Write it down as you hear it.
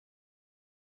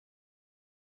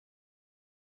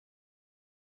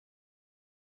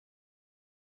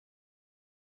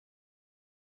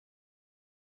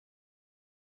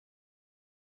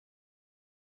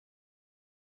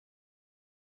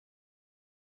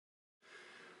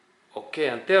Okay,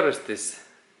 and there is this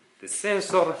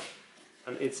sensor,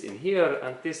 and it's in here,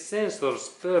 and this sensor's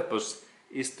purpose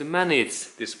is to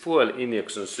manage this fuel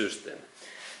injection system.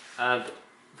 And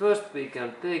first we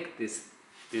can take this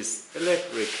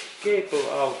electric cable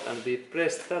out, and we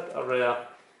press that area,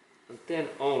 and then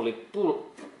only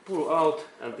pull out,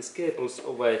 and this cable's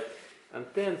away. And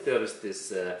then there is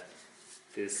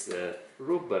this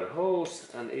rubber hose,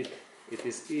 and it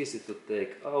is easy to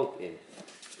take out in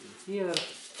here,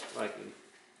 like in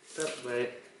that way.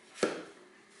 A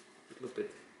little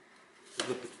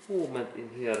bit movement in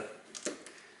here,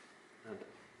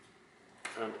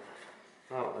 and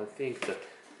now I think that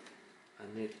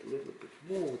I need to a little bit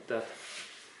move that.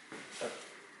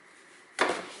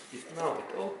 Now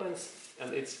it opens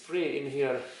and it's free in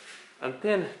here, and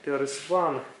then there is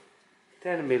one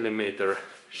 10mm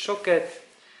socket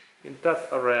in that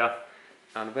area,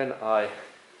 and when I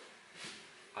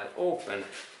open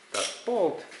that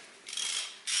bolt,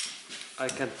 I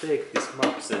can take this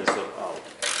map sensor out.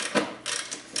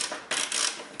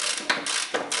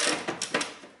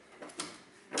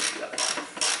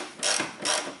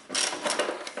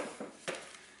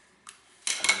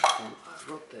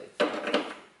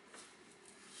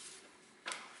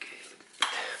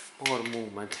 More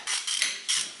movement.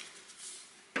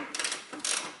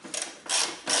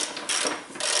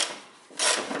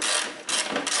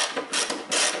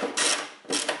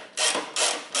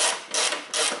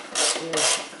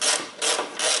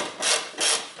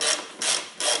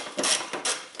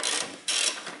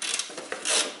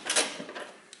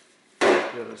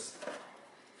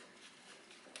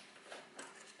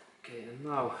 Okay, and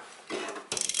now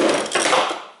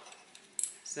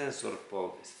sensor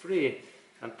bolt is free.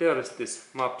 And there is this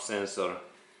map sensor,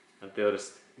 and there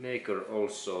is maker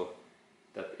also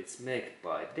that it's made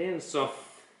by Denso,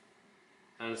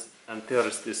 and there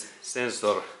is this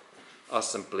sensor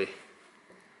assembly,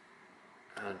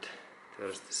 and there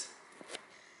is this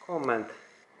comment,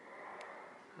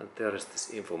 and there is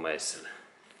this information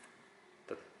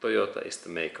that Toyota is the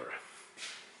maker.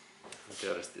 And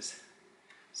there is this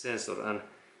sensor,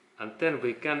 and then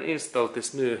we can install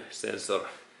this new sensor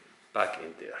back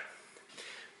in there.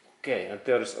 Okay, and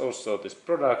there is also this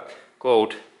product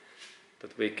code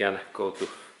that we can go to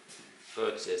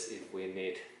purchase if we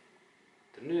need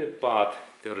the new part.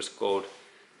 There is code,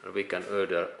 and we can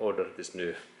order this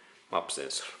new map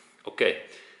sensor. Okay,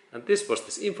 and this was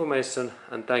this information,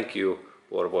 and thank you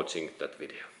for watching that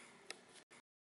video.